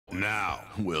now?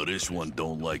 Well, this one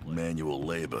don't like manual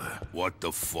labor. What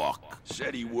the fuck?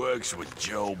 Said he works with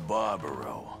Joe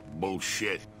Barbaro.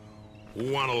 Bullshit.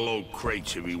 Who wanna load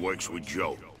crates if he works with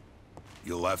Joe?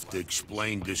 You'll have to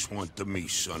explain this one to me,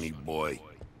 sonny boy.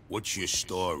 What's your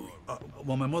story?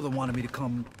 Well, my mother wanted me to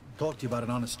come talk to you about an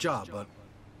honest job, but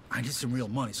I need some real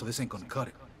money, so this ain't gonna cut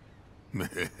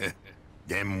it.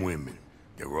 Them women,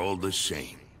 they're all the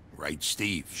same. Right,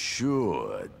 Steve?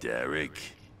 Sure, Derek.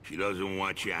 She doesn't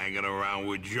want you hanging around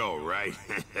with Joe, right?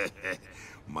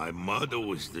 My mother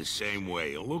was the same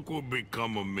way. Look what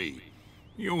become of me.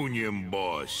 Union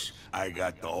boss. I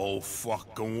got the whole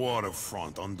fucking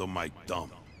waterfront under my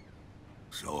thumb.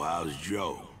 So how's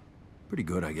Joe? Pretty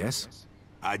good, I guess.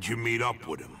 How'd you meet up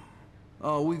with him?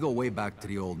 Oh, we go way back to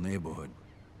the old neighborhood.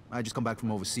 I just come back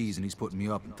from overseas and he's putting me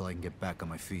up until I can get back on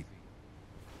my feet.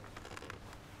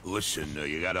 Listen,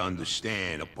 you gotta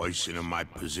understand, a person in my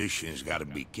position's gotta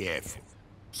be careful.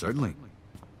 Certainly.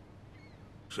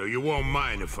 So you won't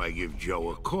mind if I give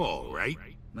Joe a call, right?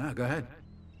 Nah, go ahead.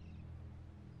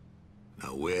 Now,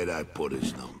 where'd I put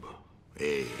his number?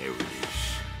 Hey, here it is.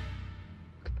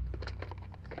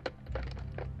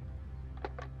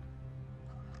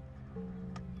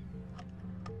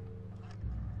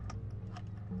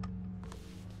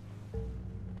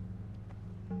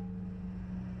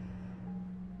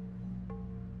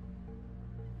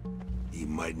 He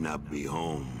might not be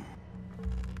home.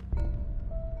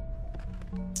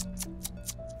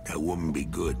 That wouldn't be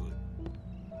good.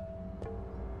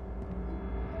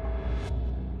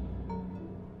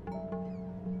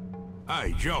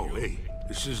 Hi, Joe. Hey,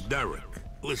 this is Derek.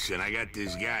 Listen, I got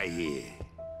this guy here.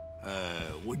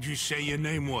 What'd you say your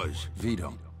name was?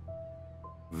 Vito.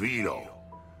 Vito.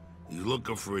 He's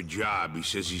looking for a job. He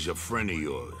says he's a friend of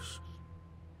yours.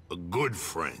 A good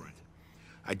friend.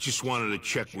 I just wanted to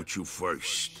check with you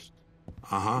first.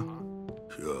 Uh-huh.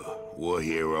 Sure. War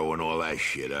hero and all that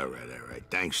shit. All right.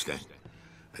 Thanks, then.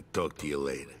 I'll talk to you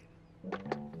later.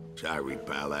 Sorry,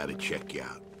 pal. I had to check you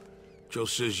out. Joe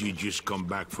says you just come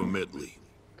back from Italy.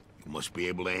 You must be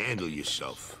able to handle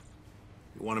yourself.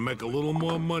 You want to make a little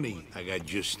more money? I got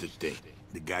just the thing.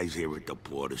 The guys here at the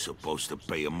port are supposed to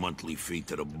pay a monthly fee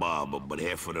to the barber, but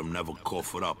half of them never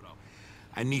cough it up.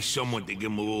 I need someone to give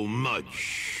them a little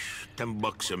nudge.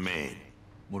 $10 a man.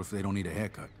 What if they don't need a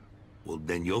haircut? Well,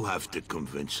 then you'll have to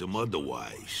convince them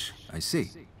otherwise. I see.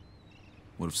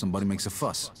 What if somebody makes a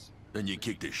fuss? Then you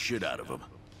kick the shit out of him.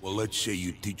 Well, let's say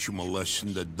you teach them a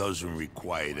lesson that doesn't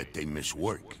require that they miss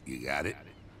work. You got it?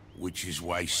 Which is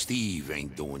why Steve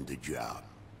ain't doing the job.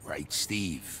 Right,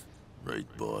 Steve? Right,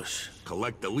 boss.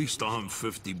 Collect at least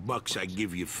 $150, I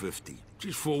give you 50.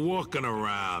 Just for walking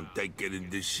around, taking in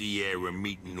the sea air and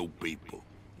meeting new people.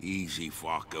 Easy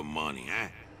fucking money, huh?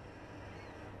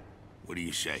 What do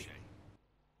you say?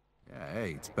 Yeah,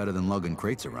 hey, it's better than lugging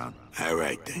crates around. All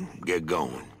right, then. Get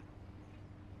going.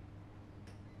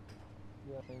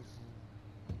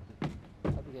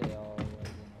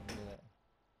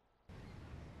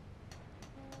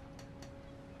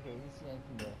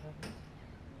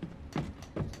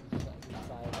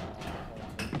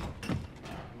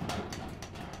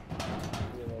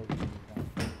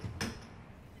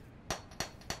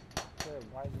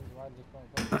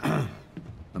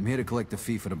 I'm here to collect a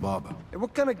fee for the barber. Hey,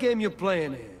 what kind of game you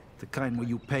playing here? The kind where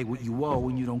you pay what you owe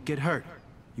and you don't get hurt.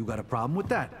 You got a problem with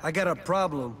that? I got a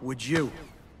problem with you.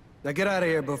 Now get out of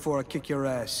here before I kick your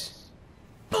ass.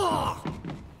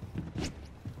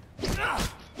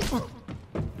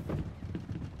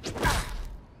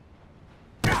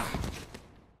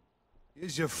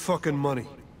 Here's your fucking money.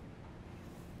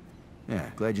 Yeah,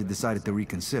 glad you decided to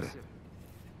reconsider.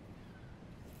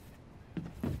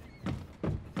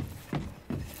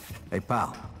 Hey,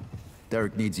 pal.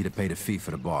 Derek needs you to pay the fee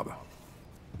for the barber.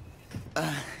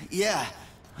 Yeah.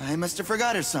 I must have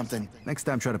forgot or something. Next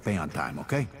time, try to pay on time,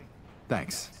 okay?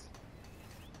 Thanks.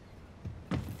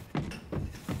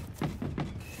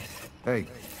 Hey,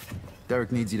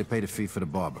 Derek needs you to pay the fee for the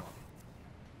barber.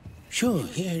 Sure,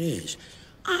 here it is.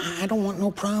 I don't want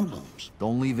no problems.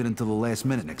 Don't leave it until the last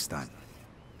minute next time.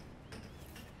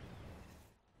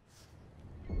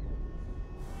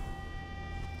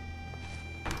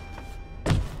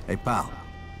 Hey, pal.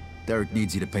 Derek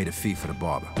needs you to pay the fee for the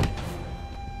barber.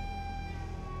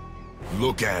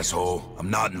 Look, asshole, I'm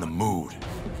not in the mood.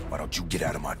 Why don't you get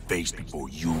out of my face before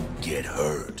you get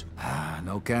hurt?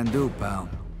 No can do, pal.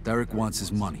 Derek wants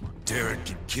his money. Derek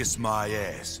can kiss my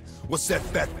ass. What's that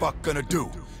fat fuck gonna do?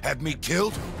 Have me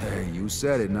killed? Hey, you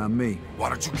said it, not me. Why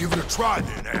don't you give it a try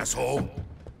then, asshole?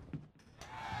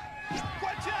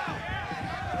 Watch out!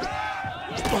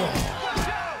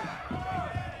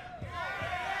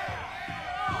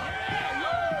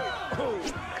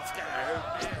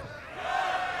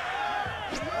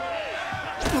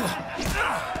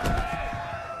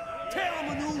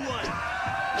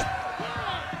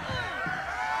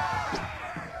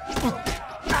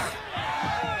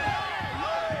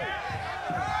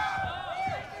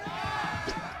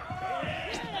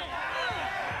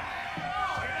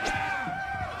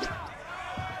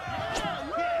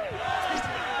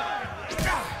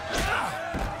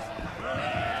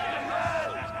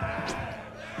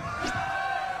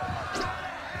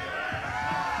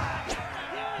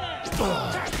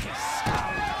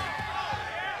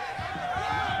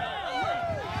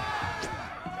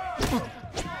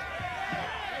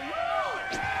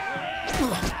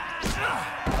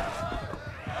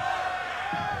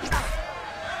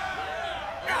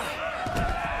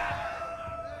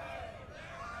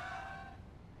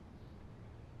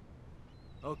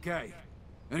 Okay.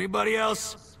 Anybody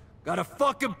else got a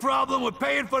fucking problem with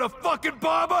paying for the fucking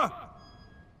barber?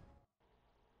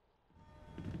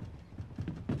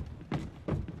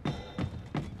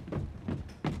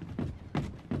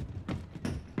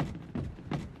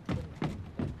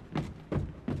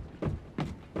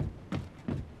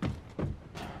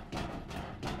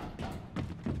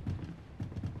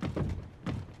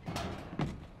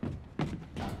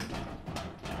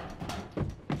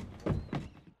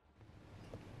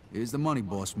 Here's the money,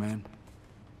 boss man.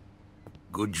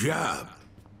 Good job.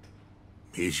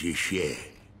 Here's your share.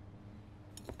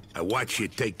 I watched you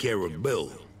take care of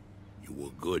Bill. You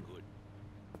were good.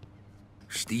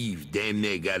 Steve damn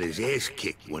near got his ass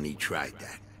kicked when he tried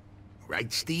that.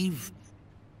 Right, Steve?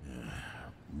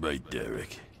 Right,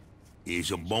 Derek.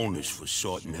 Here's a bonus for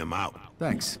sorting him out.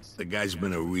 Thanks. The guy's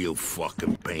been a real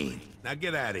fucking pain. Now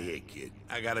get out of here, kid.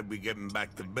 I gotta be getting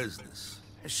back to business.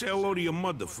 Say hello to your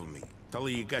mother for me. Tell her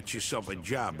you got yourself a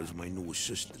job as my new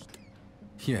assistant.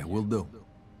 Yeah, will do.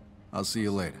 I'll see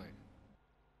you later.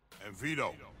 And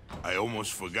Vito, I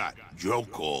almost forgot. Joe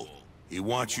called. He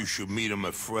wants you should meet him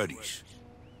at Freddy's.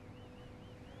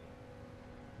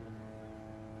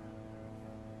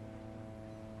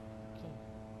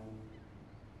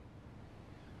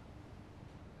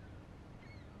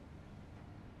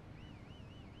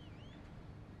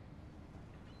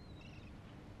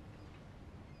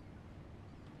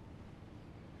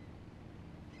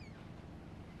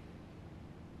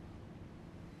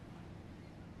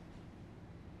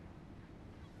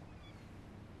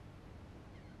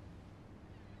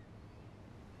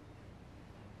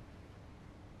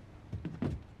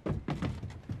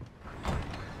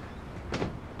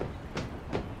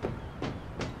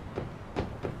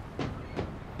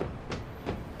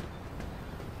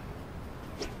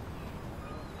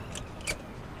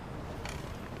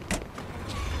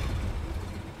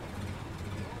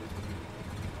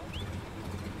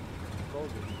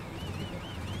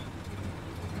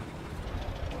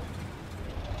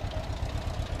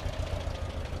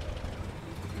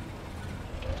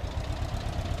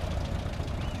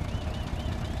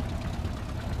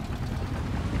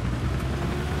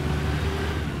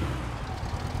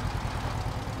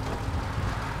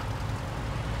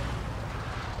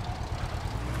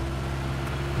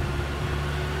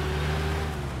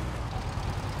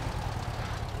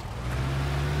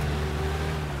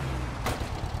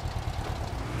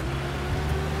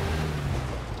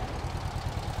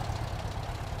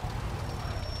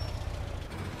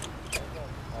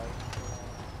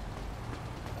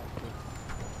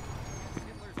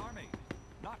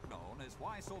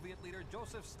 Soviet leader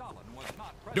Joseph Stalin was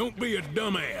not present. Don't be a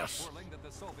dumbass. That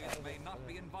the Soviets may not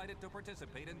be invited to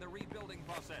participate in the rebuilding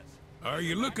process. Are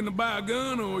you looking to buy a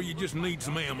gun, or you just need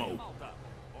some ammo?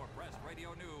 For Press Radio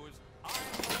News, I'm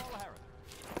Paul Harris.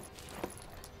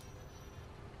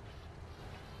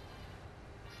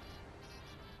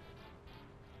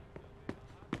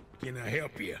 Can I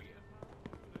help you?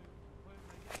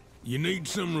 You need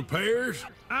some repairs?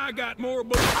 I got more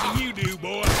bullets than you do,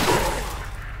 boy.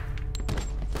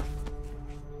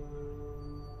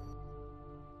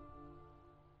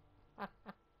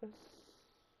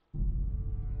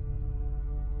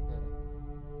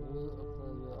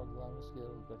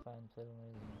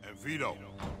 And Vito,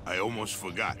 I almost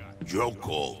forgot. Joe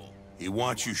called. He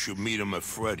wants you should meet him at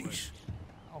Freddy's.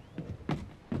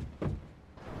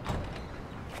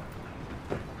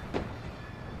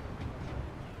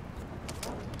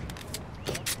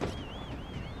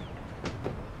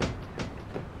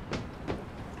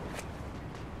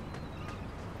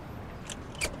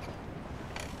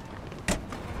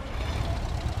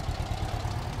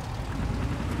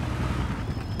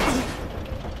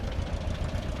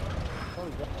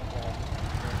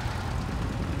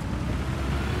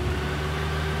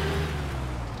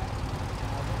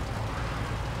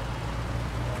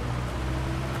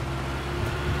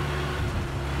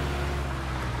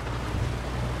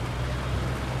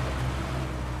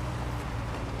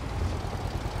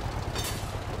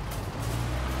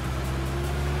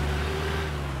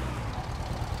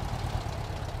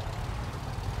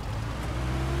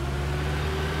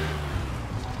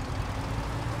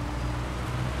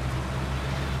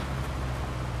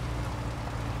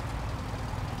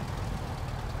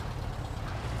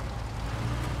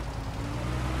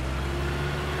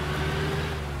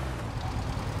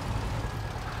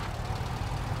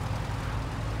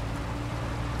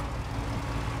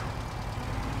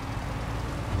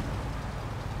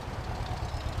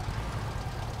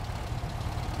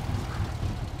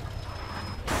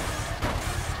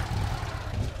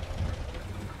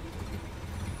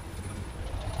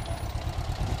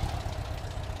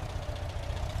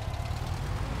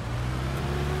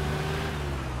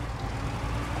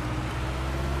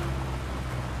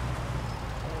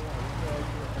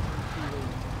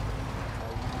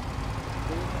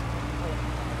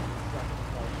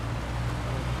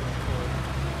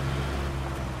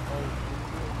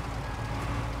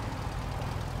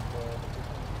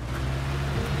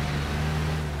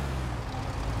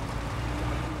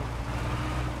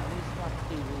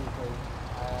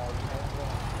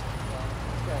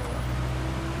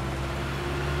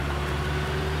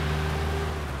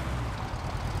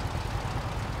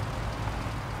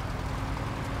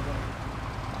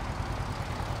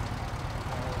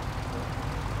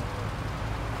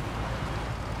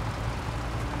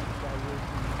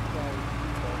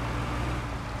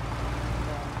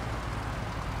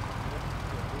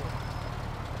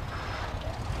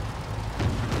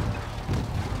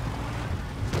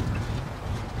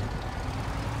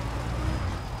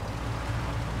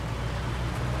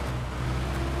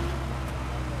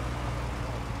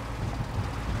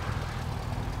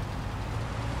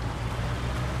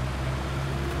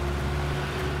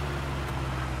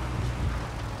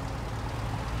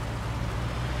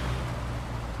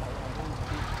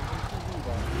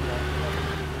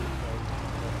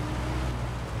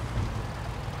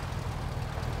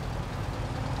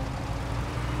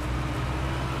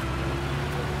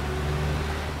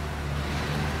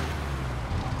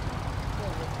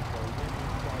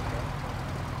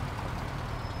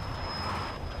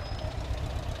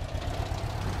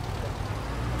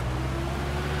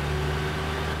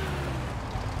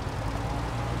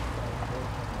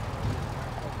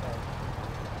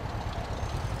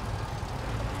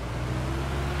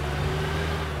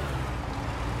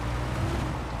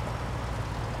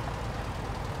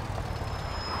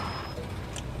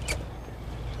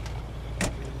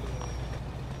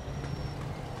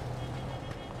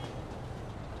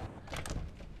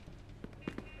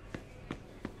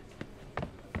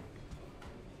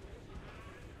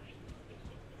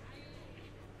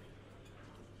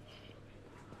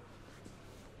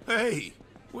 Hey,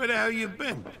 where the hell you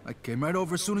been? I came right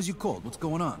over as soon as you called. What's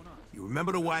going on? You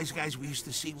remember the wise guys we used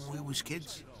to see when we was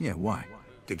kids? Yeah, why?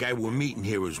 The guy we're meeting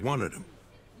here is one of them.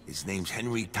 His name's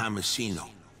Henry Tomasino.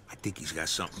 I think he's got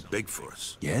something big for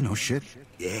us. Yeah, no shit.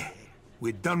 Yeah.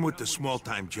 We're done with the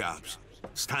small-time jobs.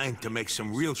 It's time to make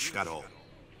some real shuttle.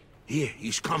 Here,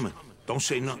 he's coming. Don't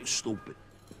say nothing stupid.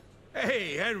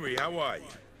 Hey, Henry, how are you?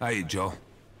 Hey, Joe.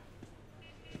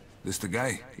 This the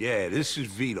guy? Yeah, this is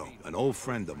Vito, an old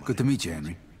friend of mine. Good to meet you,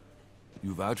 Henry.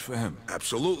 You vouch for him?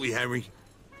 Absolutely, Henry.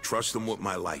 Trust him with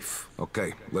my life.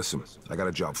 Okay, listen, I got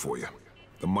a job for you.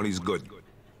 The money's good.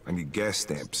 I need gas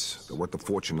stamps. They're worth a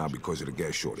fortune now because of the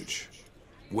gas shortage.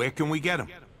 Where can we get them?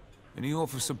 In the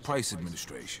Office of Price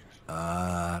Administration.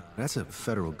 That's a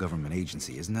federal government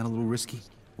agency. Isn't that a little risky?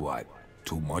 What?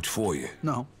 Too much for you?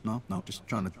 No. Just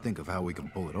trying to think of how we can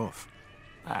pull it off.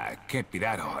 It can't be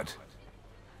that hard.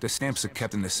 The stamps are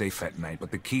kept in the safe at night, but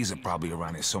the keys are probably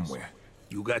around here somewhere.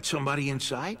 You got somebody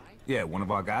inside? Yeah, one of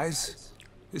our guys.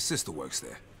 His sister works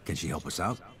there. Can she help us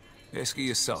out? Ask her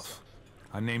yourself.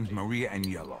 Her name's Maria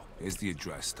Agnello. Here's the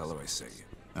address. Tell her I say it.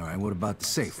 All right, what about the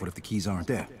safe? What if the keys aren't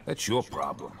there? That's your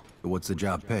problem. So what's the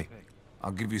job pay?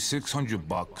 I'll give you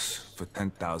 $600 for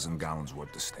 10,000 gallons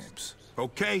worth of stamps.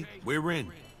 Okay, we're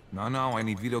in. No, I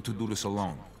need Vito to do this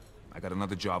alone. I got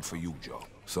another job for you, Joe.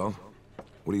 So?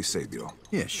 What do you say, Vito?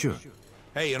 Yeah, sure.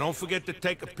 Hey, and don't forget to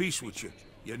take a piece with you.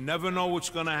 You never know what's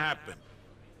gonna happen.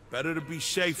 Better to be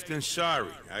safe than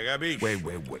sorry. Agabish.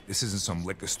 Wait. This isn't some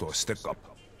liquor store stick-up.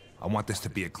 I want this to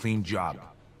be a clean job.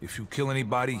 If you kill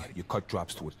anybody, your cut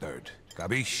drops to a third.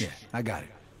 Gabish? Yeah, I got it.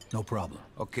 No problem.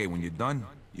 Okay, when you're done,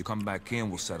 you come back here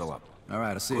and we'll settle up. All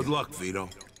right, I'll see you. Good luck, Vito.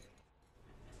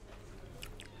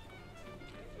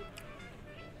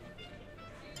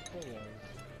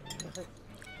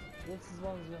 This is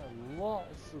one of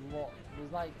lots and lots.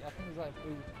 There's like, I think there's like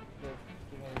 3 in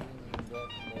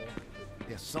there.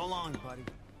 Yeah, so long, buddy.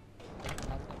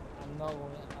 I'm not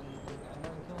going to kill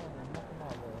him. I'm not going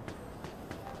to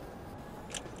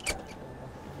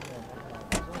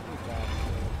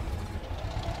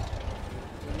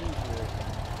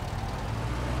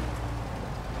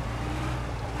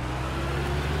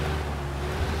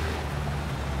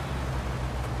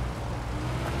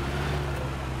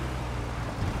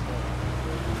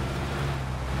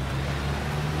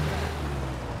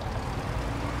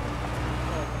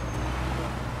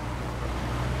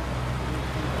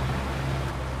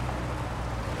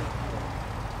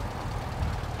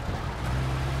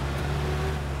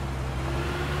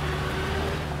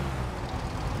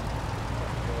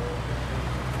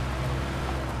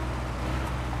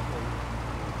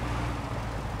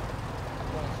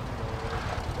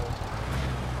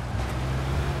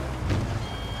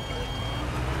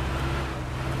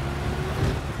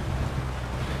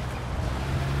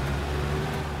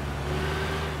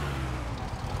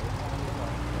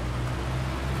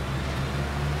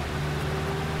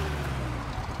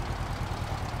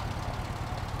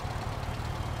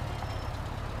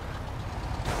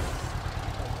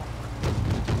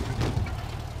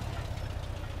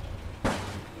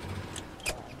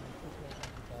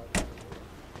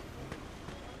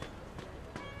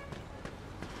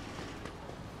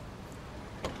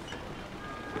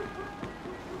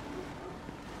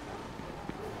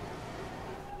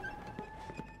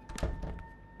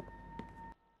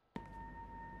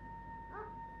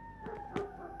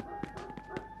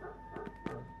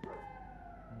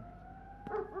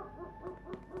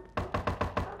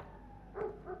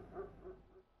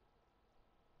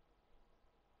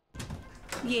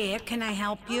Yeah, can I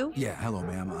help you? Yeah, hello,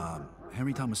 ma'am.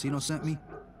 Henry Tomasino sent me.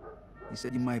 He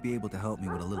said you might be able to help me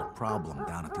with a little problem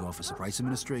down at the Office of Price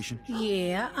Administration.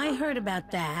 Yeah, I heard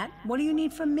about that. What do you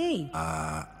need from me?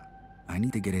 I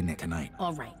need to get in there tonight.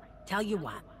 All right, tell you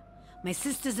what. My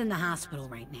sister's in the hospital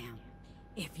right now.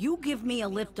 If you give me a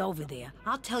lift over there,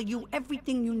 I'll tell you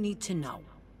everything you need to know.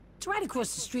 It's right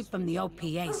across the street from the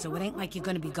OPA, so it ain't like you're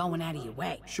gonna be going out of your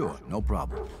way. Sure, no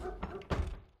problem.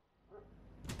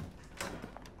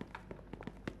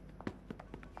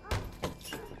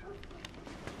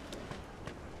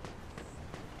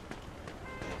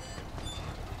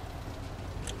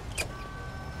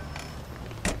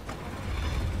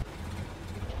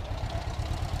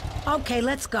 Okay,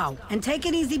 let's go. And take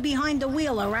it easy behind the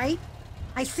wheel, all right?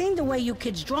 I seen the way you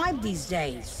kids drive these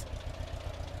days.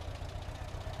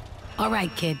 All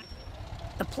right, kid.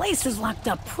 The place is locked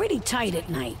up pretty tight at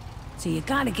night, so you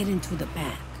gotta get in through the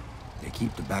back. They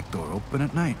keep the back door open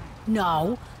at night?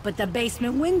 No, but the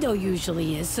basement window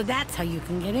usually is, so that's how you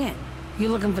can get in.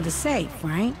 You're looking for the safe,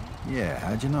 right? Yeah,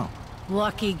 how'd you know?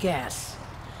 Lucky guess.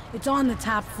 It's on the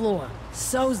top floor.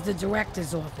 So's the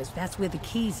director's office. That's where the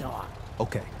keys are.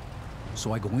 Okay.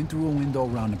 So I go in through a window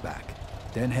around the back,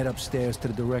 then head upstairs to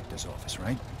the director's office,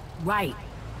 right? Right.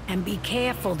 And be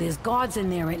careful, there's guards in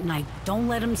there at night. Don't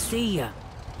let them see you.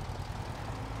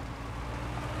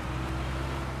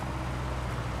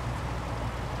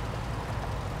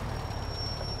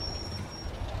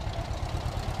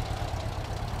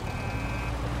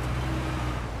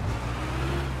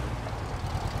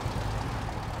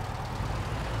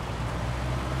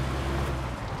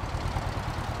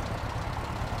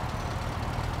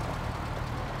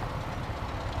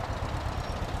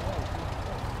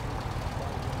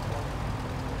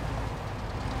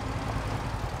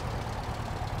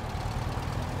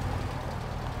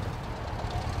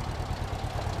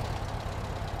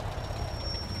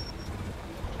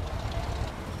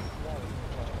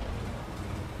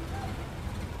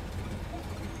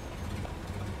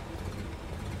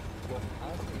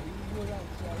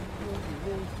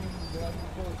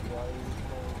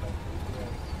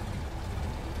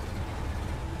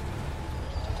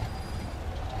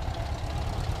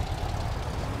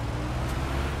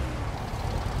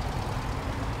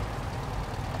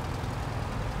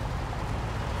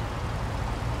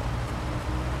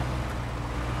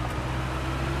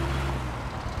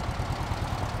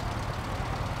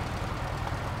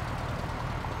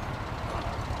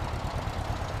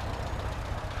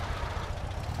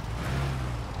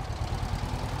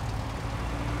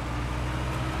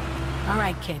 All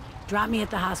right, kid. Drop me at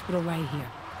the hospital right here.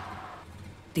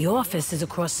 The office is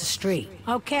across the street.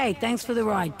 Okay, thanks for the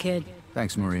ride, kid.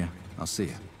 Thanks, Maria. I'll see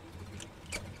you.